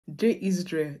J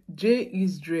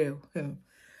Israel.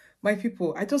 My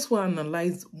people, I just want to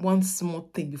analyze one small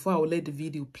thing before I will let the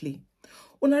video play.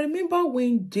 When I remember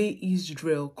when J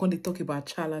Israel come they talk about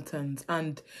charlatans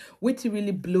and when he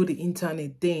really blow the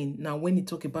internet then now when he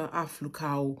talk about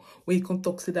Africa when he come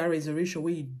talk say that resurrection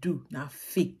where you do now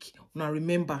fake. When I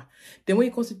remember then when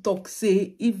he comes to talk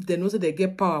say if they know that they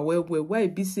get power well why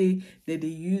it be say that they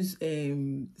use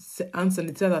hand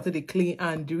sanitizer after they clean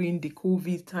and during the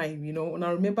COVID time, you know. When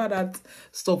I remember that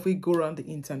stuff we go around the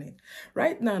internet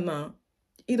right now.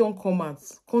 He don't come out,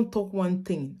 can't talk one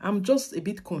thing. I'm just a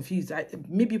bit confused.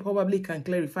 Maybe probably can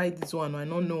clarify this one. I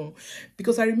don't know.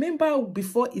 Because I remember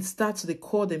before it starts, they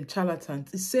call them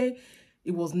charlatans. They say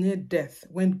it was near death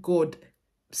when God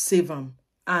saved him.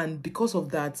 And because of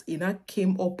that, he now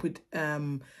came up with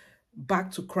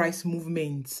back to Christ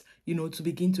movements, you know, to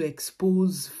begin to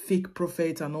expose fake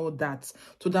prophets and all that.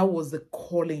 So that was the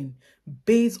calling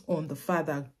based on the fact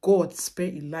that God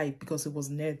spared his life because it was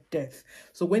near death.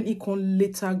 So when he can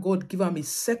later, God give him a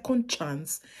second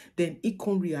chance, then he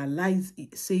can realize,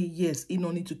 say, yes, he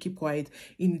don't need to keep quiet.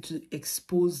 He need to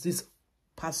expose this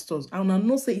pastors. And I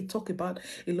know say he talk about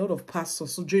a lot of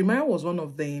pastors. So Jeremiah was one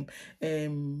of them.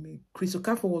 Chris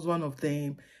Okafor was one of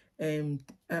them.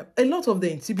 A lot of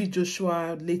them, TB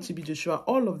Joshua, late TB Joshua,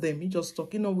 all of them, he just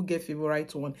talk, you know, we get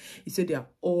favorite one. He said they are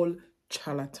all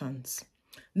charlatans.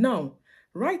 Now,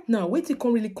 right now, waiting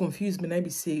can really confuse me, I be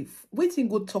safe. Waiting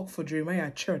go talk for Jeremiah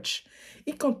at church.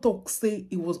 He can talk, say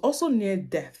it was also near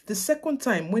death. The second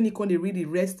time when he can really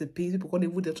rest the peace, people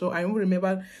can would the I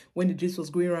remember when the Jesus was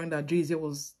going around that Jesus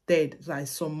was dead like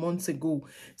some months ago.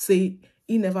 Say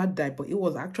he never died, but he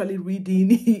was actually reading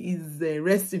his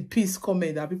rest in peace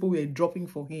comment that people were dropping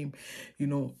for him, you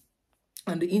know,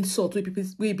 and the insult where people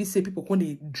say people when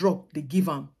they drop, they give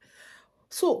him.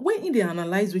 So when they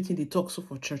analyze what they talk so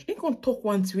for church, he can talk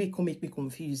once way can make me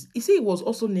confused. He say it was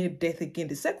also near death again.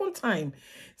 The second time,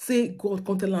 say God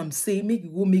can tell him, say make you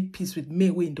go make peace with me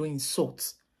when doing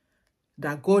insult.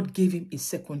 That God gave him a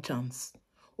second chance.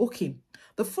 Okay,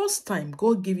 the first time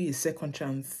God gave you a second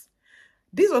chance.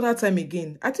 This other time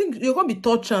again, I think you're gonna be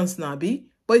third chance now, B.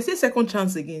 But it says second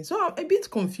chance again. So I'm a bit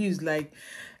confused. Like,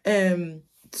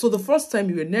 so the first time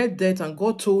you were near death and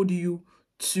God told you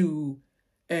to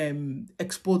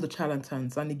expose the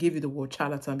charlatans, and he gave you the word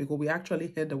charlatan because we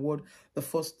actually heard the word,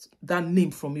 that name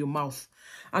from your mouth.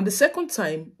 And the second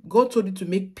time, God told you to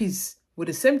make peace with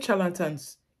the same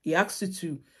charlatans. He asked you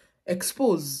to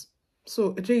expose.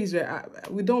 So J Israel,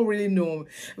 we don't really know,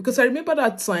 because I remember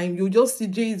that time you just see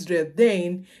J Israel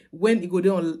then when he go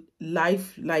there on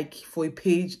live, like for a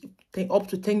page, up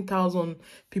to 10,000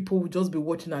 people would just be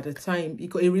watching at a time. He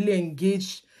really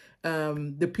engaged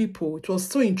the people. It was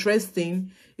so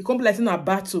interesting. It could be like in a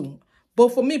battle.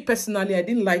 But for me personally, I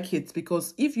didn't like it,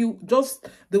 because if you just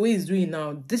the way he's doing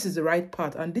now, this is the right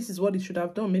part, and this is what he should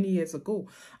have done many years ago,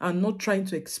 and not trying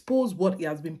to expose what he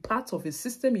has been part of, his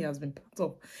system he has been part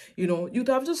of. You know, you'd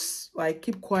have just like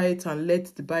keep quiet and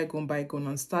let the bygone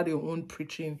and start your own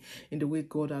preaching in the way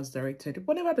God has directed.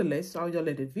 But nevertheless, I'll just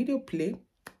let the video play.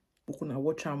 We're gonna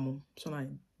watch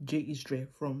J Israel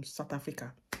from South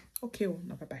Africa. Okay,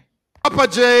 now bye-bye. Papa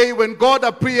J, when God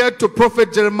appeared to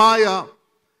Prophet Jeremiah,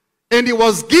 and he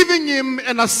was giving him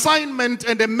an assignment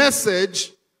and a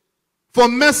message for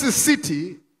Mercy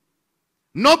City,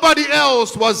 nobody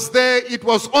else was there. It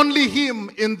was only him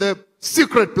in the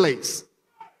secret place.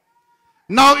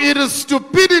 Now it is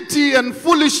stupidity and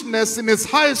foolishness in its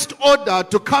highest order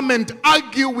to come and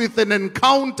argue with an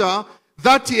encounter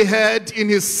that he had in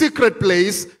his secret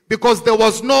place, because there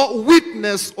was no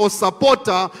witness or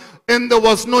supporter, and there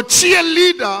was no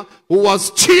cheerleader who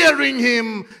was cheering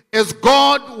him as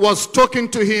God was talking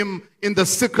to him in the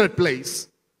secret place.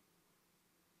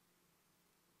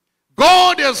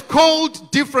 God has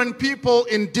called different people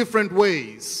in different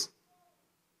ways.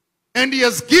 And he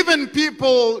has given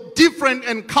people different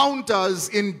encounters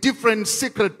in different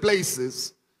secret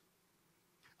places.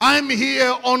 I'm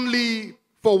here only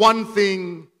for one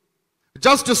thing,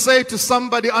 just to say to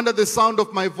somebody under the sound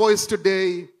of my voice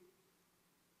today,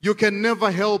 you can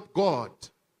never help God.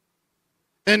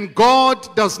 And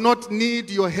God does not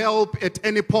need your help at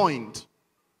any point.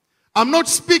 I'm not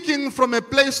speaking from a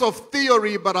place of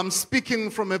theory, but I'm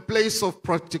speaking from a place of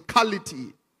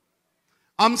practicality.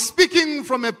 I'm speaking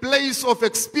from a place of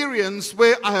experience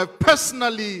where I have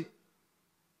personally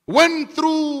went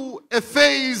through a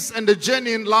phase and a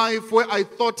journey in life where I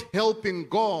thought helping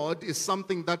God is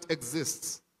something that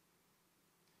exists.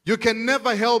 You can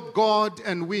never help God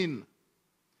and win.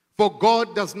 For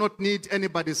God does not need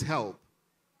anybody's help.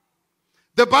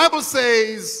 The Bible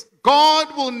says God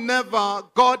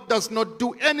does not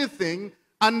do anything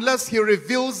unless he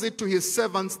reveals it to his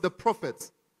servants, the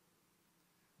prophets.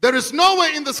 There is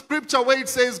nowhere in the scripture where it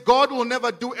says God will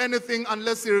never do anything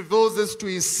unless he reveals this to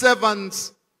his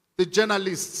servants, the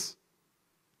journalists,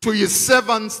 to his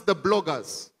servants, the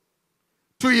bloggers,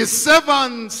 to his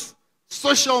servants,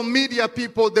 social media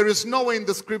people. There is nowhere in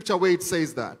the scripture where it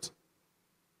says that.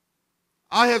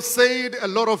 I have said a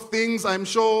lot of things. I'm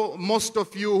sure most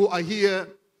of you who are here,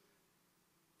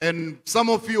 and some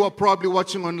of you are probably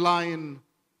watching online,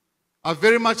 are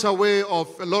very much aware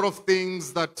of a lot of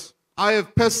things that I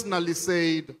have personally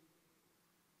said.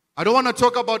 I don't want to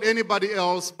talk about anybody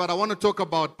else, but I want to talk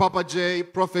about Papa J,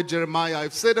 Prophet Jeremiah.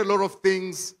 I've said a lot of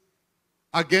things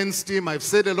against him. I've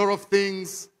said a lot of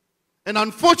things. And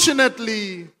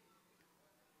unfortunately,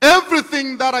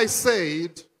 everything that I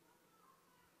said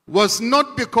was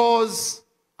not because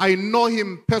I know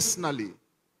him personally.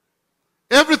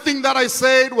 Everything that I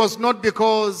said was not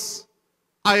because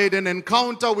I had an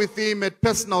encounter with him at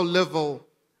personal level.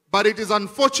 But it is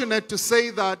unfortunate to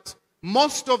say that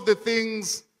most of the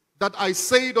things that I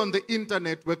said on the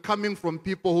internet were coming from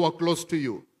people who are close to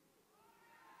you.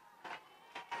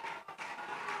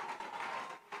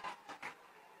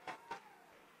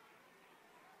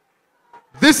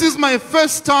 This is my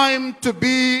first time to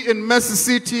be in Mercy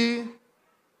City.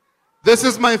 This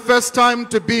is my first time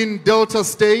to be in Delta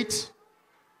State.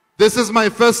 This is my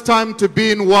first time to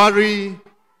be in Wari.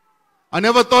 I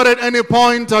never thought at any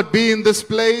point I'd be in this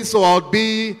place or I'd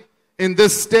be in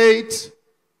this state.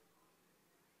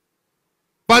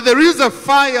 But there is a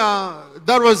fire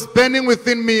that was burning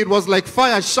within me. It was like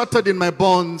fire shattered in my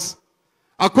bones.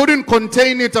 I couldn't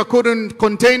contain it. I couldn't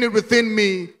contain it within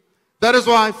me. That is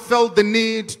why I felt the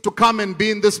need to come and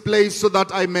be in this place so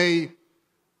that I may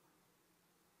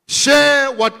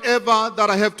share whatever that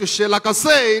I have to share. Like I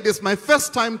said, it's my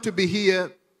first time to be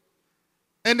here.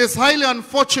 And it's highly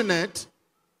unfortunate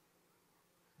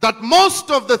that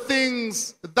most of the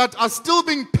things that are still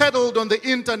being peddled on the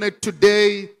internet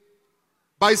today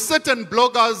by certain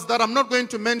bloggers that I'm not going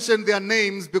to mention their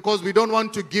names because we don't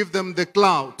want to give them the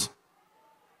clout.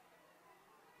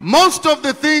 Most of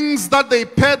the things that they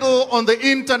peddle on the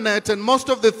internet and most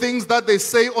of the things that they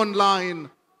say online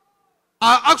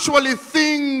are actually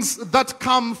things that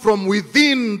come from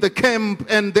within the camp,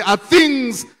 and they are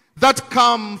things that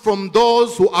come from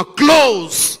those who are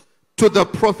close to the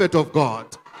prophet of God.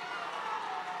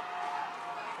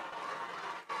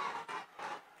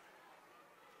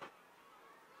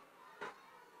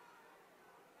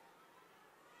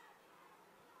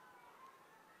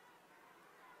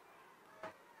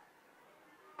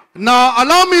 Now,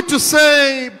 allow me to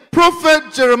say,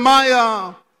 Prophet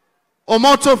Jeremiah,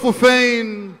 Omoto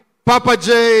Fufein, Papa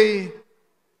J,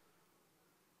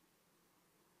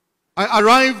 I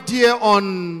arrived here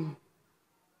on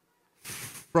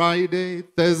Friday.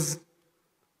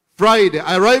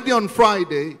 I arrived here on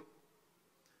Friday.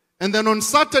 And then on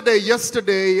Saturday,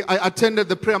 yesterday, I attended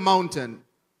the prayer mountain.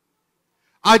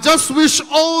 I just wish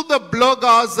all the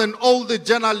bloggers and all the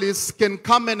journalists can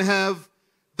come and have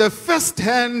the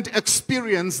first-hand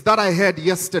experience that I had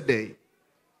yesterday.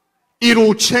 It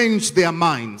will change their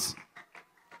minds.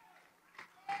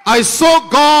 I saw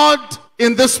God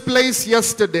in this place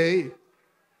yesterday.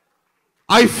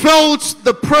 I felt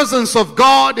the presence of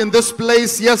God in this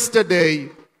place yesterday.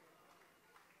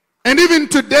 And even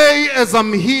today as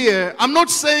I'm here, I'm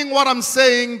not saying what I'm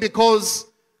saying because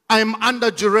I'm under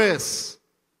duress.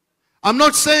 I'm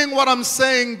not saying what I'm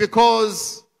saying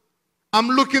because I'm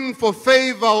looking for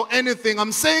favor or anything.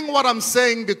 I'm saying what I'm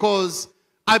saying because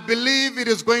I believe it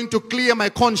is going to clear my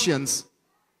conscience.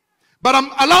 But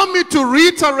allow me to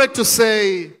reiterate to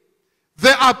say,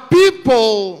 there are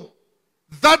people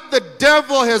that the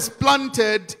devil has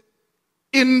planted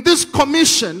in this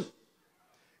commission,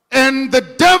 and the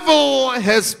devil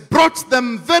has brought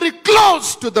them very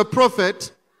close to the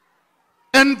prophet.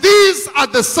 And these are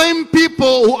the same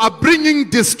people who are bringing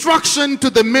destruction to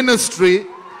the ministry.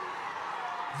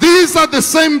 These are the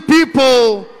same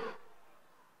people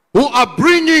who are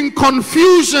bringing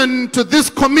confusion to this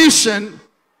commission.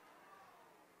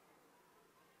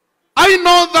 I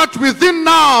know that within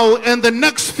now and the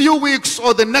next few weeks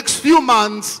or the next few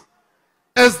months,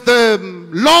 as the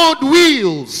Lord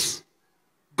wills,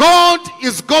 God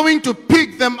is going to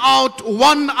pick them out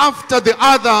one after the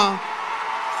other.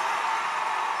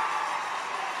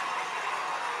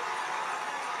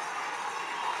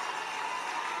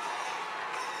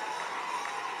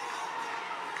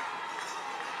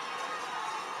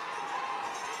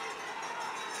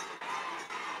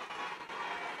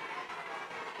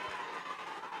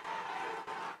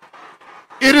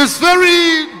 It is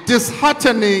very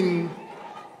disheartening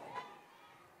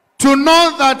to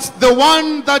know that the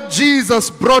one that Jesus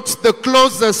brought the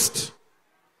closest,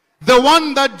 the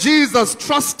one that Jesus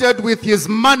trusted with his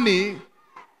money,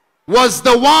 was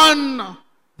the one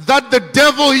that the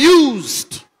devil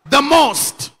used the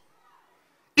most.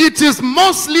 It is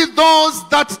mostly those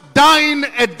that dine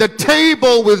at the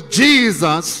table with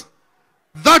Jesus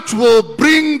that will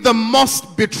bring the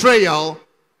most betrayal.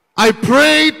 I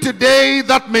pray today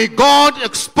that may God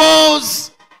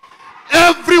expose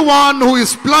everyone who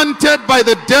is planted by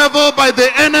the devil, by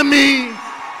the enemy,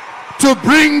 to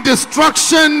bring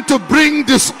destruction, to bring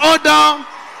disorder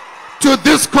to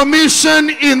this commission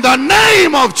in the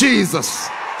name of Jesus.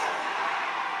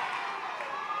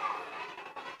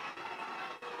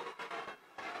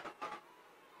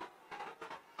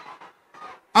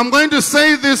 I'm going to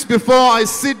say this before I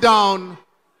sit down.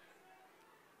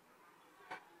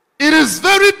 It is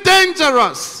very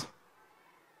dangerous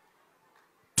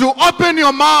to open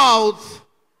your mouth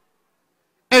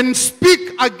and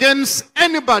speak against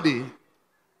anybody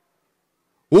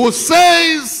who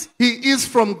says he is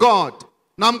from God.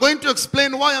 Now I'm going to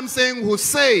explain why I'm saying who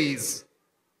says.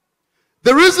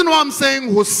 The reason why I'm saying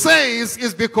who says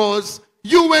is because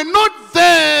you were not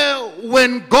there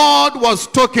when God was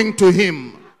talking to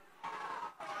him.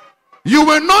 You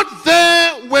were not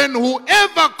there when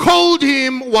whoever called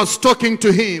him was talking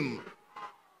to him.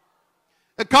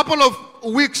 A couple of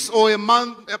weeks or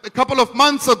a couple of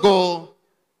months ago,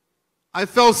 I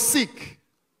fell sick.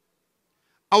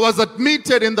 I was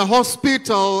admitted in the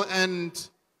hospital, and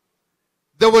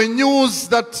there were news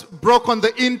that broke on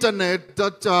the internet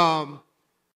that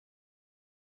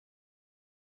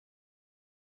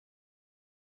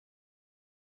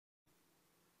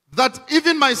that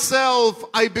even myself,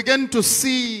 I began to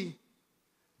see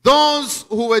those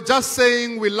who were just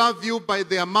saying we love you by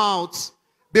their mouths.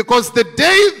 Because the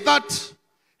day that,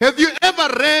 have you ever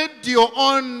read your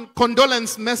own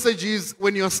condolence messages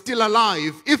when you're still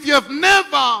alive? If you have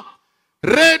never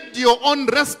read your own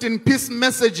rest in peace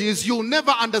messages, you'll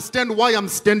never understand why I'm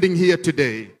standing here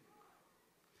today.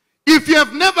 If you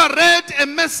have never read a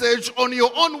message on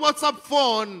your own WhatsApp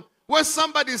phone where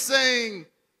somebody is saying,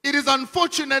 it is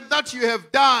unfortunate that you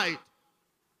have died,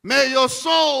 may your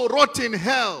soul rot in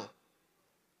hell,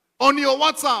 on your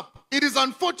WhatsApp, it is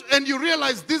unfortunate, and you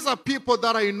realize these are people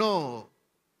that I know.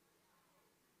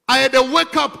 I had a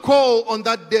wake-up call on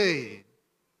that day.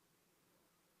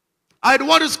 I had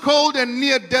what is called a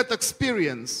near-death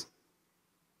experience.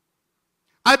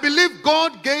 I believe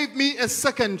God gave me a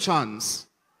second chance.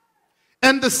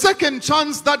 And the second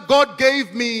chance that God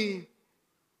gave me,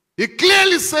 he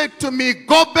clearly said to me,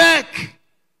 go back.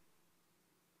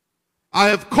 I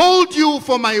have called you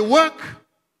for my work,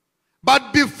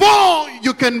 but before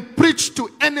you can preach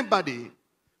to anybody,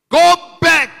 go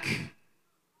back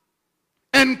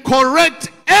and correct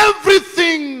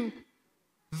everything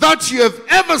that you have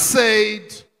ever said,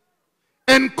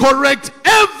 and correct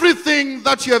everything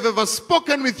that you have ever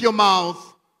spoken with your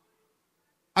mouth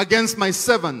against my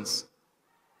servants.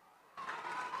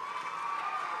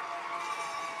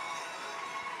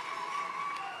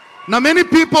 Now, many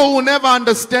people will never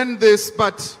understand this,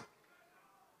 but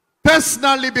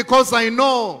personally, because I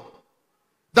know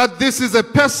that this is a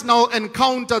personal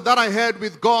encounter that I had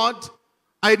with God,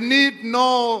 I need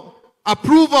no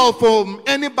approval from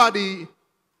anybody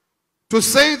to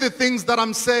say the things that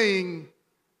I'm saying.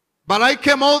 But I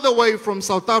came all the way from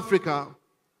South Africa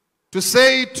to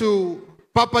say to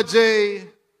Papa J,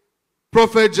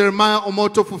 Prophet Jeremiah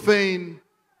Omoto Fufein,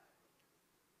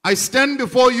 I stand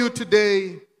before you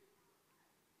today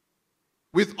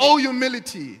with all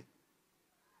humility.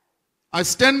 I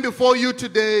stand before you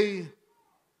today.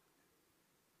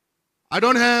 I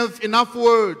don't have enough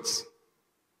words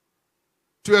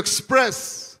to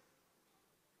express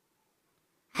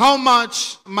how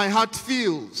much my heart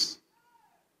feels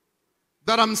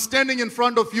that I'm standing in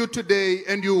front of you today,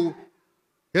 and you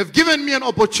have given me an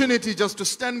opportunity just to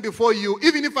stand before you.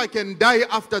 Even if I can die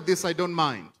after this, I don't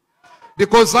mind.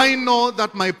 Because I know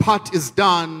that my part is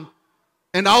done,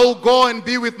 and I will go and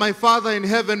be with my Father in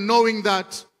heaven knowing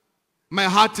that my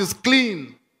heart is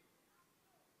clean.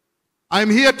 I'm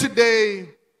here today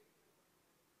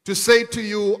to say to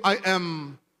you, I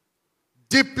am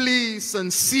deeply,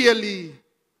 sincerely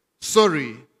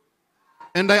sorry.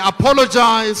 And I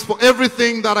apologize for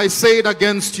everything that I said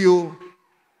against you.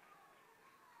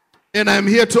 And I'm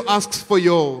here to ask for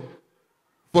your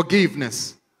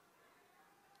forgiveness.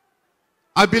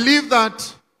 I believe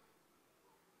that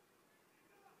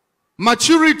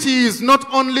maturity is not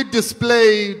only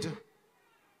displayed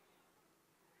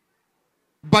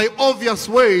by obvious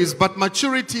ways, but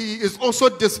maturity is also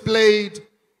displayed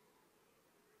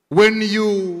when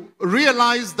you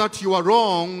realize that you are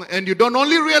wrong, and you don't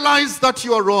only realize that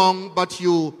you are wrong, but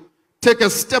you take a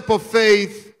step of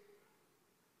faith.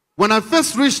 When I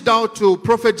first reached out to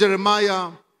Prophet Jeremiah,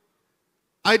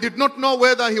 I did not know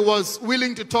whether he was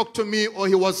willing to talk to me or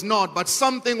he was not, but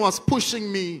something was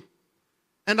pushing me.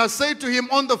 And I said to him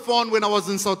on the phone when I was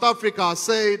in South Africa, I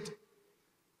said,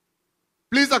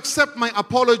 please accept my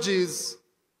apologies,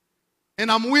 and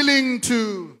I'm willing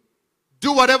to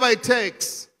do whatever it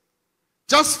takes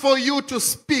just for you to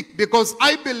speak, because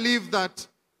I believe that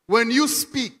when you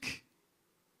speak,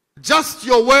 just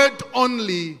your word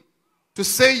only to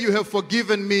say you have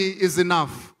forgiven me is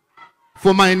enough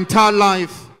for my entire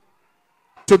life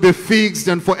to be fixed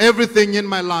and for everything in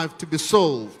my life to be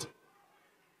solved.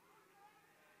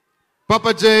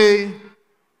 Papa J,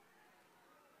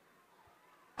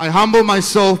 I humble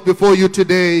myself before you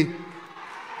today,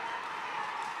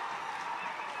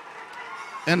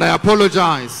 and I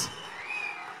apologize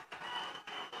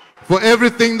for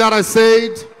everything that I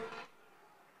said.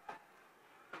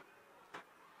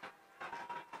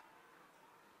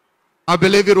 I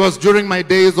believe it was during my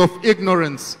days of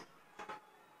ignorance.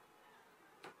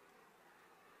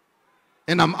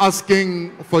 And I'm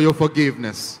asking for your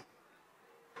forgiveness.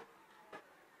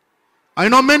 I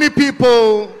know many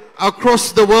people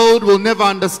across the world will never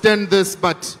understand this,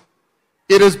 but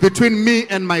it is between me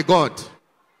and my God.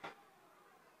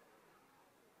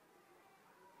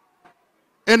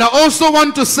 And I also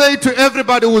want to say to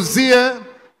everybody who's here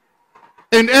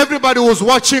and everybody who's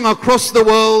watching across the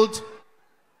world,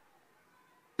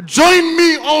 join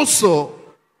me also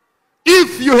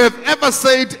if you have ever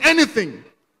said anything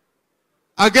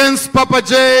against Papa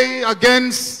J,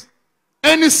 against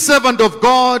any servant of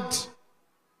God,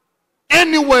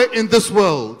 anywhere in this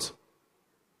world.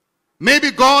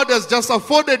 Maybe God has just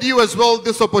afforded you as well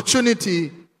this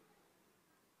opportunity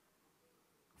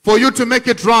for you to make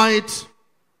it right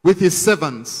with his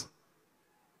servants.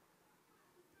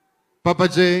 Papa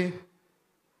J,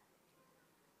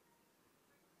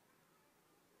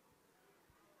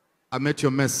 I met your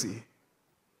mercy.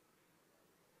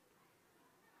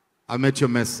 I met your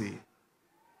mercy.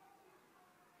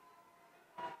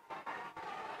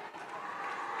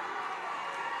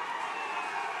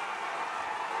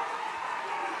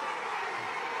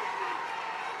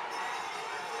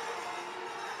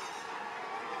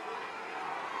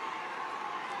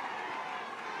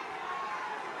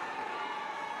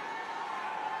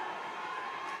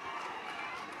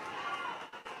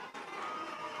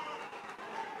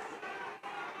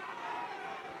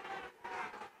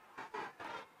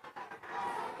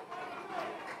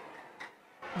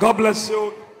 God bless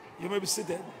you. You may be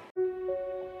seated.